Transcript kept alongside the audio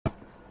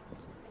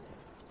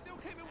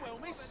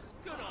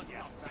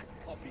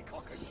That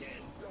poppycock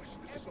again.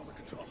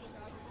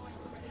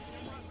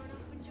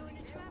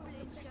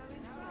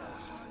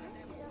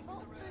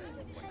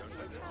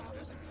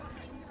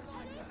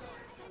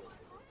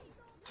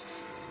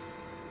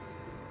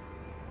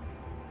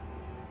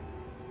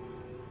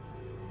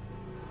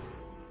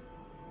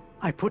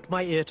 I put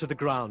my ear to the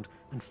ground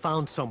and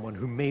found someone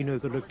who may know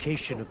the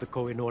location of the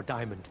Koh-i-Noor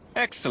diamond.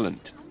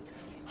 Excellent.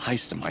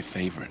 Heists are my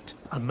favorite.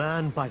 A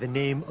man by the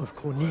name of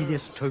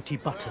Cornelius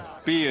Toty Button.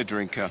 Beer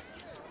drinker.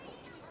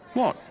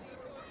 What?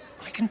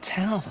 I can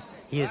tell.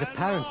 He is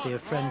apparently a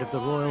friend of the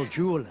royal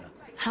jeweler.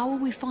 How will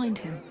we find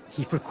him?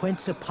 He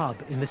frequents a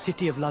pub in the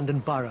City of London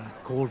Borough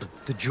called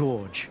The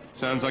George.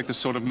 Sounds like the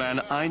sort of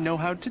man I know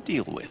how to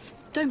deal with.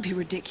 Don't be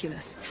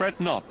ridiculous. Fret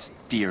not,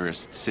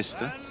 dearest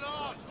sister.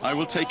 I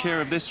will take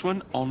care of this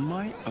one on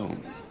my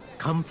own.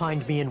 Come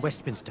find me in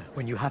Westminster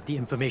when you have the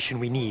information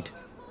we need.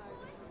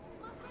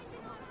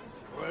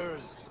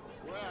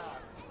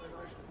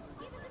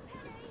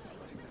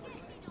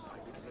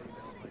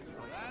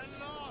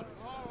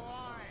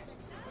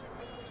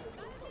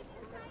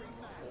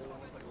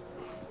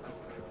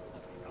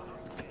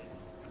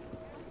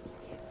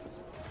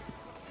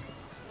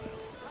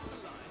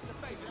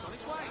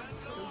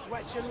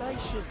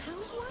 Congratulations.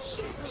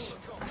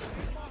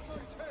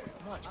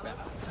 Much better.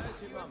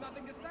 You have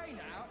nothing to say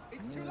now.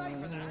 It's too late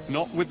for that.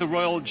 Not with the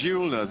royal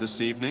jeweler this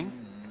evening.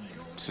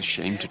 It's a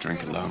shame to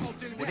drink alone.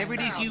 Whatever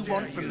it is you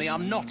want from me,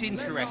 I'm not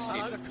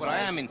interested. What I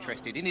am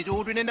interested in is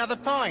ordering another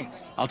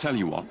pint. I'll tell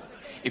you what.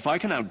 If I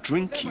can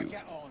outdrink you,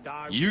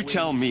 you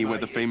tell me where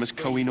the famous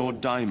Koh-i-Noor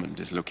diamond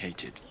is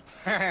located.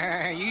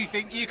 You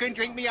think you can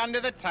drink me under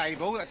the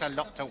table? That's a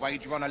lot to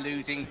wager on a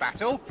losing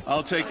battle.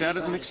 I'll take that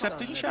as an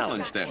accepted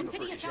challenge, then.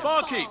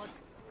 Barkeep!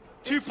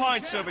 2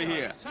 pints over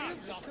here.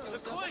 The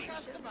Queen!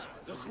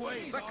 The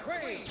Queen! The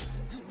Queen!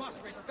 You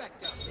must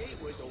respect her.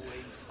 It was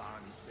always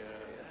fun, sir.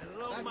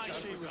 Long may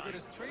she was good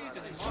as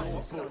treason in my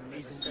on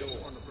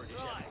the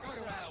British Empire. Go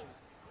to hell.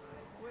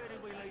 Where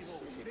did we leave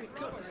all?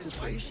 The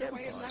British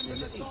Empire in the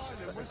east.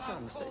 The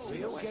sun sets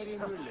in the west. We'll get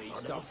him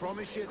released, I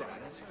promise you that.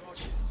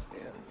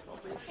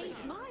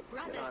 He's my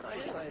brother.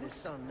 They say the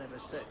sun never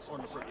sets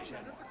on the British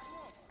Empire.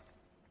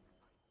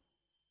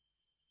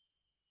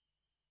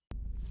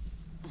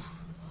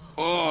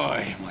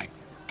 Oi, my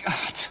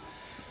God.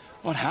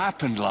 What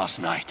happened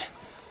last night?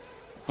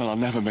 Well, I'll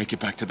never make it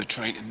back to the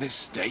train in this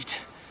state.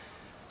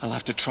 I'll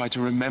have to try to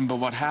remember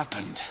what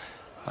happened.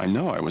 I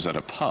know I was at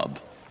a pub,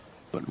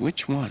 but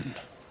which one?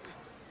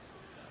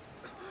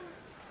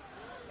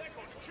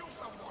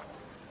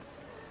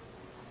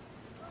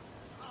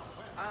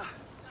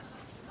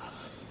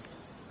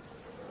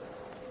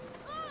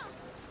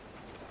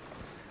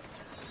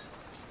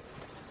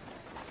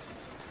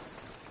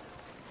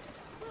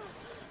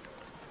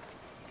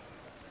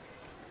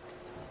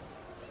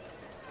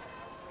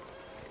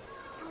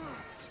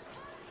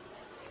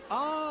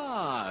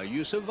 Ah,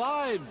 you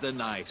survived the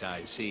night,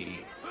 I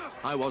see.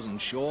 I wasn't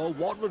sure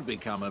what would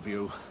become of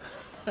you.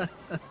 Come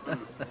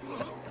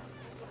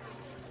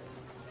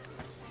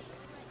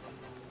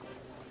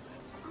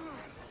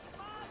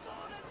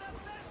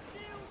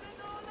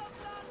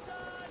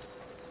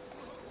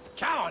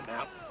on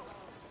now.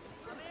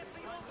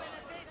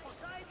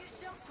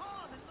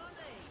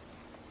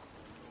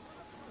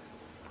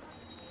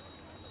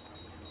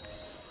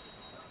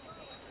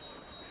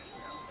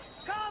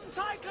 Come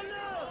take a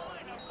look!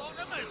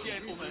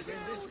 Gentlemen,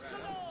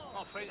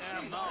 I think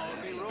our Ma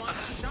would be right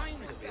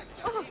ashamed of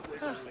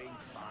it.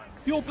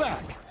 You're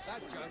back.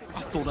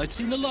 I thought I'd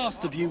seen the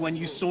last of you when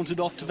you sauntered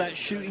off to that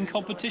shooting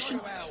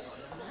competition.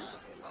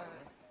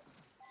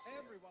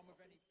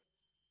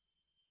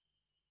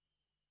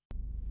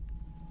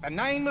 The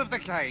name of the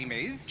game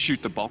is...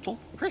 Shoot the bottle?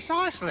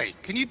 Precisely.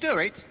 Can you do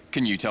it?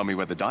 Can you tell me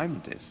where the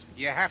diamond is?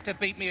 You have to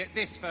beat me at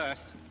this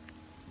first.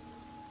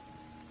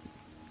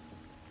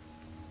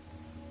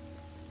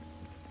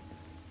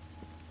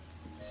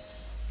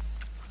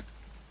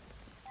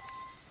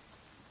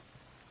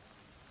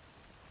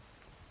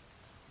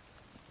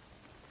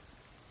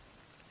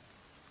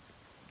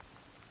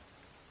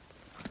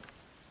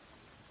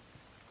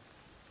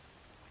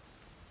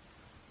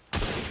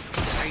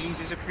 Haynes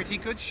is a pretty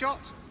good shot.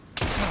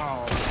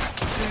 Oh,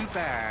 that's too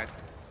bad.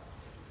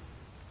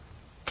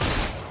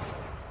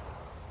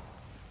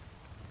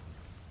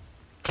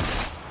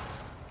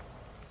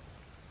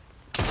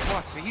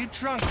 What, are you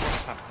drunk or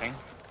something?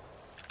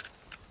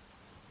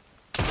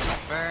 Not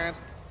bad.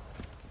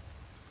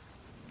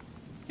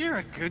 You're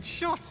a good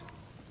shot.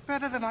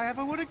 Better than I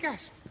ever would have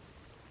guessed.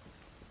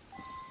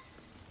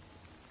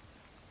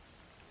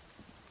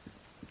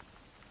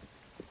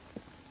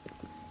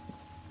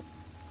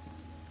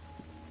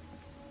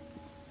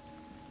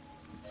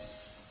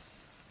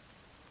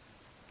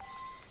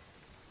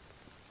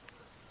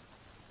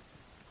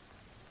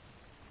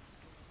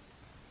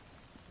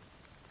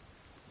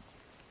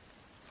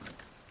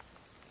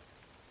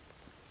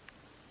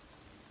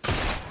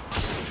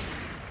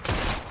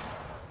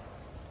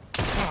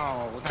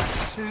 Oh,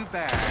 that's too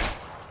bad.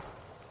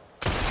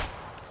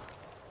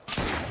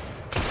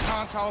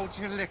 can't hold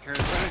your liquor as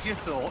well as you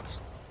thought.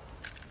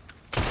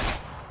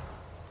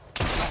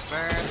 Not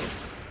bad.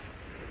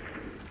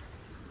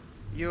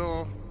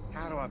 You're...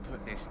 how do I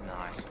put this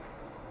nice?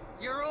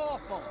 You're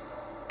awful!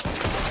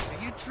 So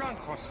you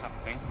drunk or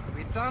something?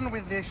 We're done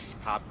with this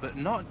pub, but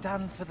not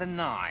done for the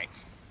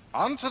night.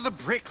 On to the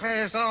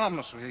Bricklayer's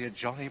Arms with you,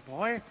 Johnny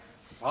boy.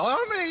 Follow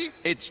me!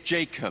 It's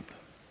Jacob.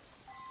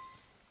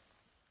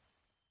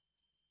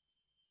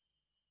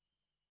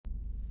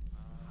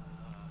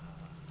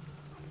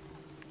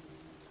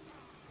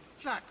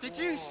 Jack, did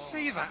you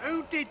see that?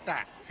 Who did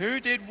that? Who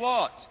did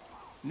what?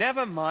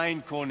 Never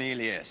mind,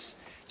 Cornelius.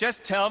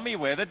 Just tell me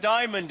where the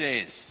diamond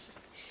is.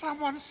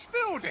 Someone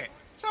spilled it.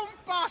 Some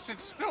bastard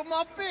spilled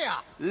my beer.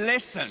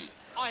 Listen.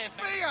 I have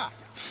beer.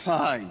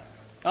 Fine.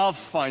 I'll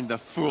find the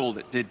fool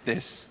that did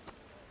this.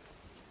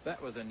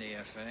 That was a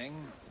near thing.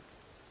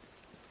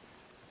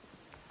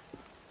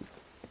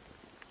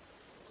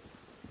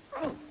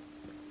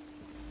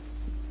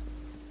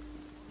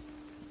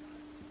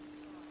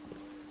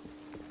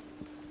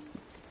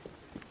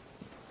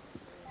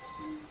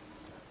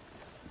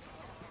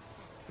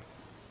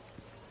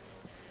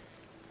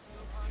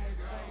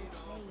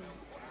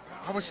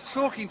 I was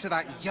talking to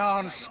that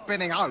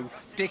yarn-spinning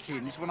oaf,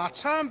 Dickens, when I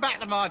turned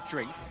back to my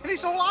drink, and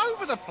it's all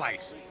over the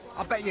place.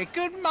 I bet you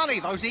good money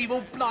those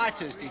evil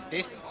blighters did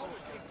this.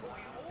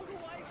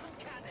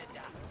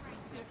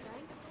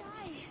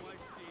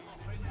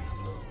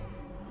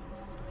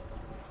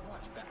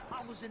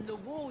 I was in the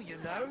war, you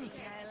know.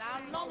 How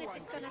long is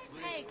this gonna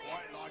take?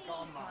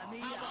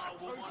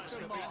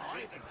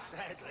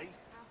 Sadly.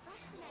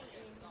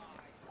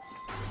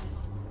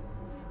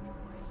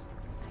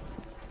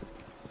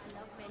 I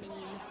love men in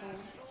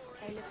uniform.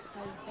 They look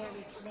so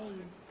very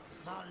clean.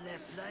 My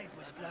left leg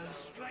was blown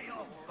straight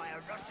off by a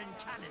Russian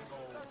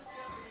cannonball.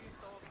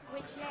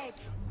 Which leg?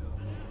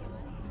 This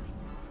one.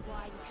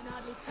 Why, you can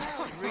hardly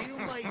tell. Real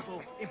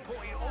maple,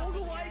 imported all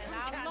the way from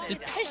Canada. The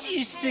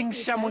pettiest thing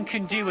someone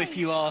can do, if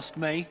you ask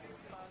me.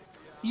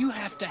 You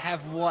have to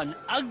have one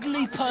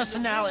ugly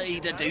personality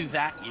to do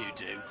that, you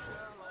do.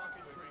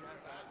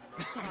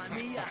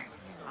 Crimea.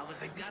 I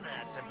was a gunner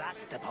at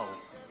Sebastopol.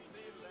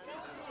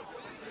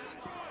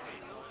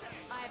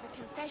 I have a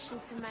confession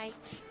to make.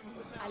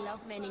 I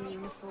love men in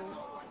uniform.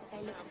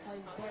 They look so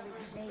very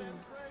clean.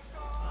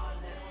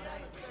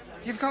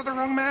 You've got the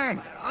wrong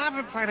man. I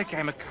haven't played a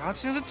game of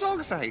cards since a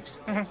dog's age.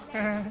 This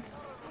one.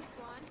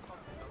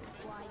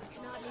 Why, you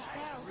can hardly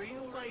tell.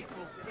 Real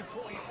maple,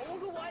 imported all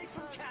the way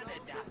from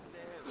Canada.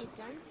 You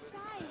don't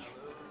say.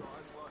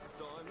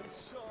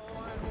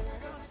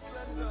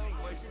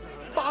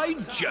 By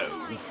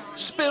Jove!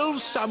 Spill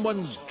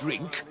someone's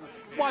drink?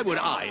 Why would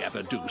I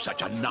ever do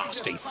such a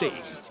nasty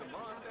thing?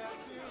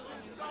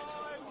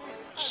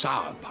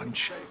 Sour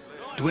Punch,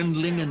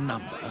 dwindling in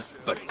number,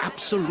 but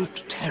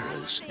absolute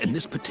terrors in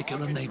this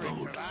particular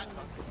neighborhood.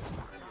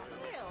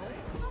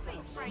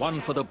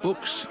 One for the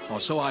books, or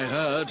so I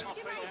heard.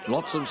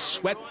 Lots of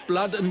sweat,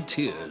 blood, and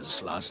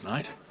tears last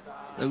night.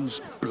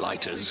 Those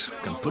blighters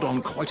can put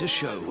on quite a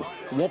show.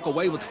 Walk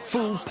away with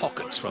full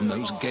pockets from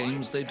those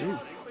games they do.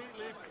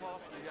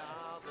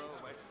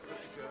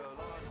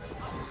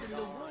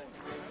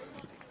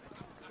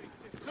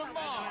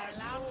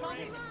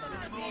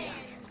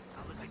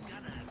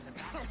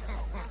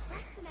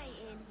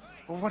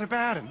 Well, what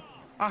about him?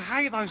 I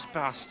hate those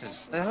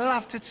bastards. They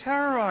love to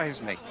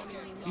terrorize me.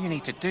 You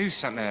need to do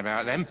something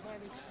about them.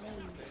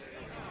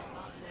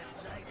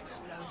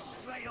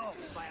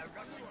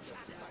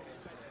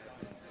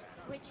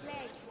 Which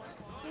leg?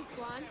 This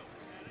one.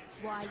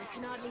 Why, you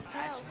can hardly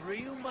tell. That's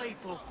real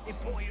maple,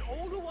 imported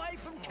all the way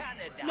from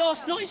Canada.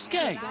 Last night's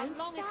game. Don't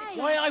say.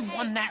 Why, I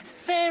won that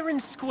fair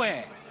and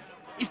square.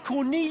 If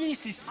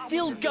Cornelius is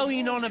still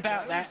going on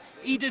about that,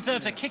 he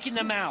deserves a kick in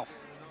the mouth.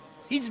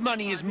 His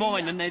money is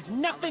mine, and there's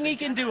nothing he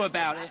can do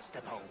about it.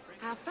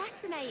 How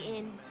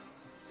fascinating.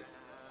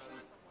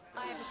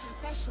 I have a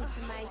confession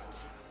to make.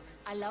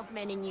 I love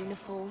men in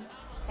uniform.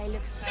 They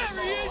look so Left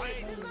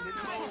leg was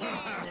blown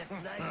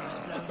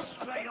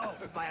straight off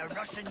by a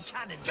Russian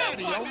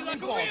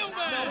cannonball.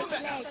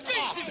 Which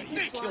leg?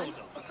 This one.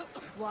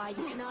 Why,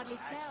 you can hardly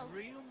tell.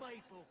 Real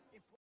maple.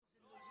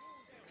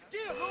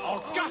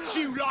 I'll gut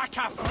you like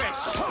a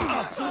fish!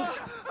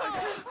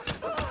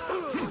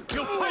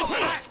 You'll pay for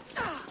that!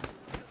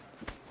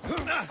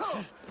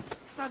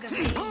 Bugger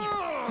me.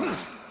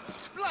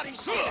 Bloody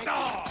shit!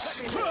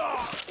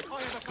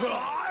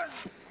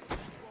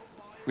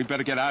 We'd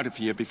better get out of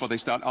here before they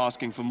start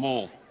asking for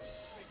more.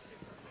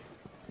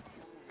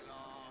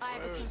 I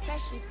have a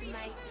confession to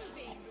make.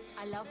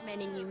 I love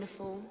men in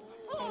uniform.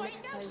 They look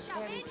so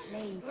very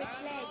clean. Which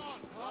leg?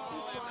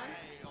 This one.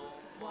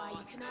 Why,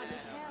 you can hardly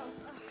tell.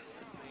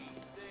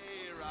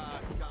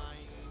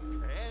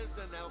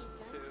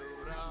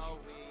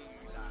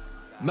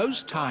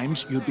 Most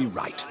times you'd be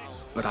right,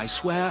 but I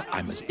swear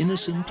I'm as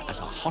innocent as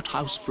a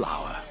hothouse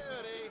flower.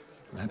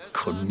 That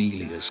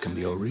Cornelius can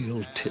be a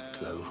real tit,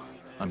 though.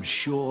 I'm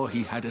sure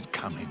he had it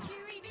coming.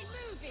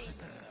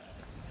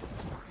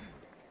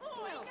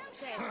 Well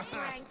said,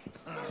 Frank.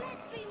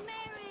 Let's be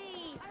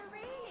merry. Oh,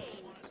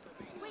 really?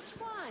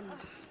 one?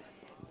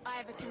 I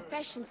have a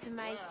confession to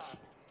make.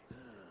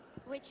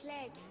 Which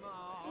leg?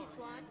 This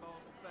one?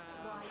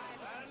 Why, I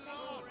have a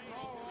confession to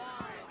make.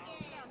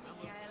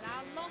 Bloody hell,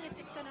 how long is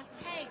this gonna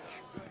take?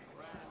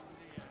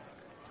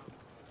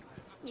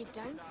 You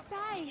don't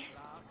say.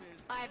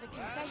 I have a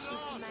confession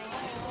to make.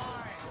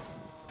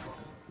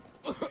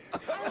 Oh,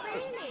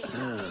 really?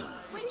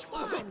 Which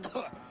one?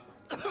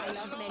 I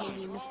love men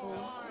in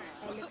uniform.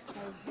 They look so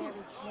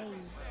very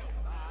clean.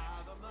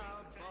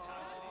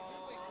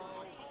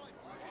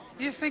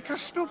 You think I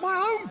spilled my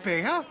own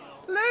beer?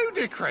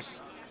 Ludicrous!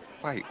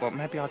 Wait, well,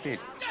 maybe I did.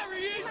 There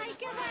he is!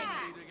 Make of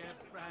that!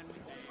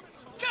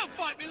 Come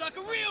fight me like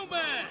a real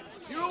man!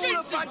 You're all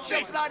a bunch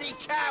of bloody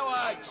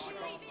cowards!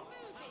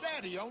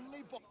 They're the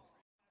only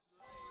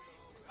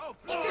Oh,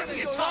 this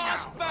is your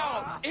last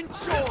bout!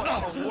 Enjoy!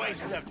 A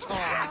waste of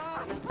time!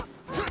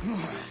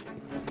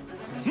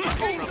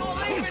 He's not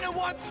leaving in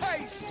one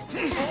piece!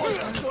 Oh,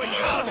 enjoy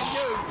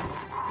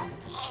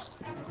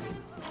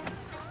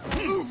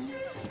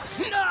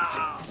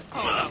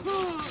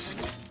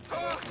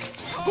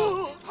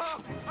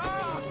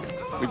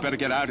We better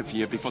get out of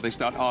here before they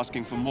start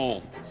asking for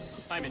more.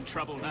 I'm in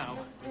trouble now.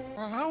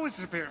 Well, that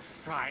was a bit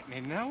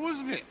frightening now,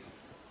 wasn't it?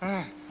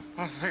 I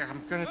think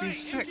I'm gonna be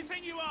sick. Who do you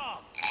think you are?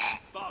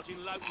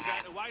 Barging locals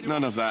out the way.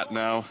 None of that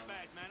now.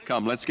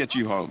 Come, let's get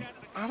you home.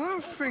 I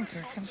don't think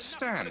I can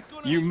stand.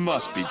 You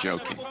must be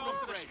joking.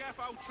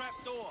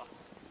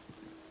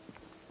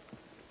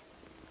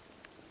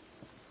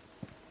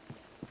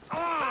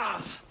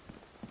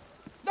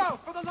 No,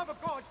 for the love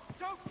of God,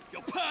 don't...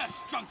 Your purse,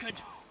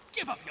 drunkard!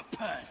 Give up your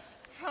purse!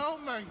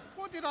 Help me!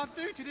 What did I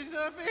do to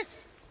deserve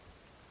this?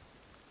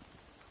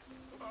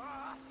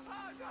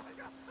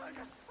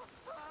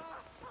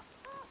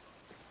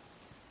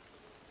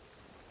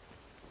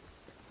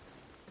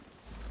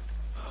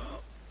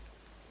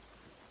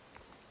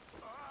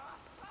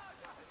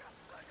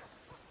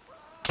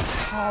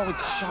 Oh,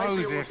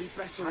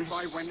 Joseph, I'm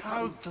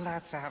so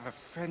glad to have a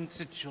friend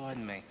to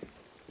join me.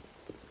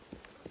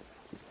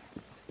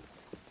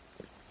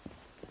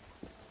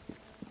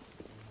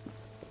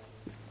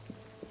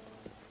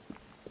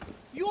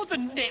 You're the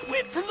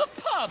nitwit from the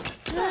pub!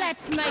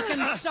 Let's make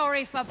them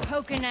sorry for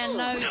poking their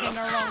nose in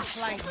the wrong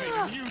places.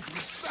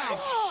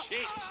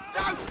 Shit!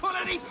 Don't pull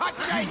any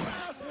punches!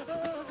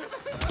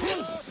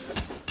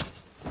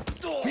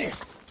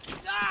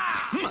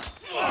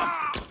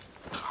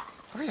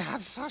 We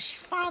had such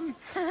fun.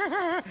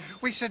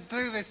 We should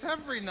do this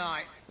every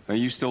night. Are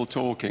you still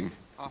talking?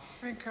 I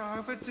think I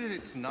overdid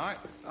it tonight.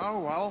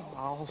 Oh well,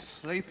 I'll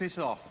sleep it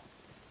off.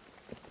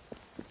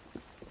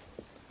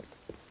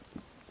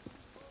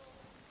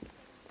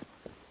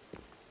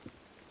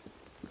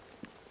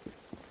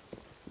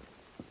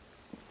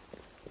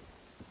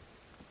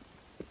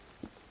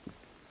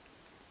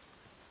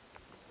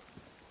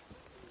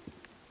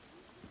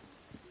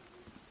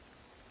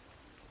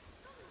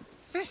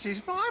 This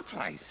is my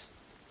place.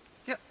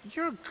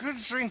 You're a good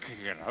drinker,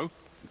 you know.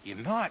 You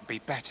might be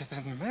better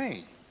than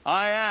me.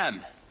 I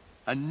am.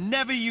 And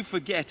never you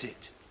forget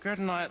it. Good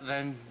night,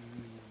 then.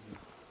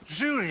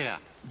 Julia.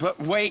 But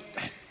wait.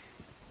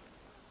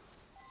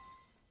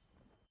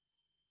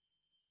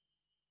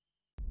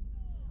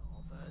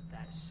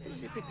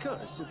 Is it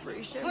because the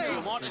British... I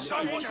want to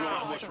say what's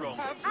wrong.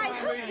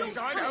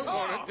 I don't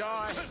want to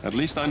die. At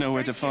least I know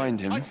where to find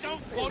him. I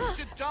don't want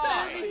to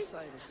die.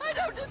 I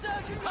don't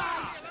deserve to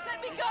die!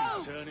 Let me go!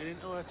 She's turning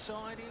into a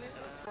tidy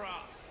little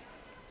brass.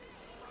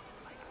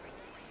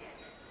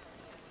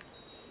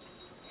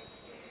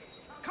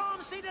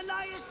 Can't see the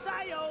layers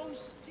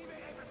sails.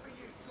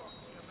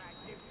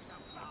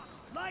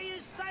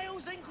 Layers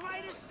sails in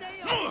greater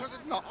steel.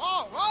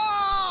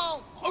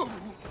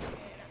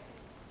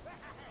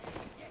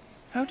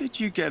 How did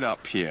you get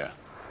up here?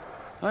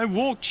 I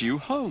walked you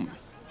home.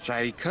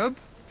 Jacob?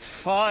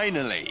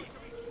 Finally!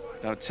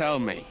 Now tell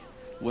me,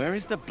 where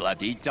is the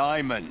bloody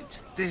diamond?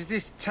 Does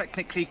this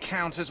technically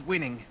count as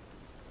winning?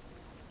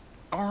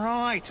 All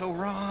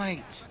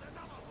right.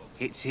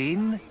 It's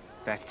in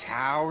the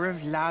Tower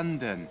of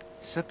London.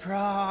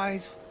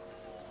 Surprise!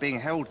 It's being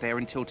held there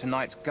until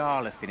tonight's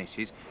gala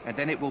finishes, and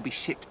then it will be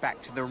shipped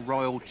back to the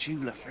Royal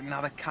Jeweller for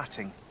another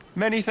cutting.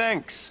 Many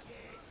thanks.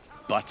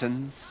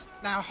 Buttons.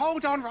 Now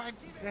hold on right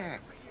there.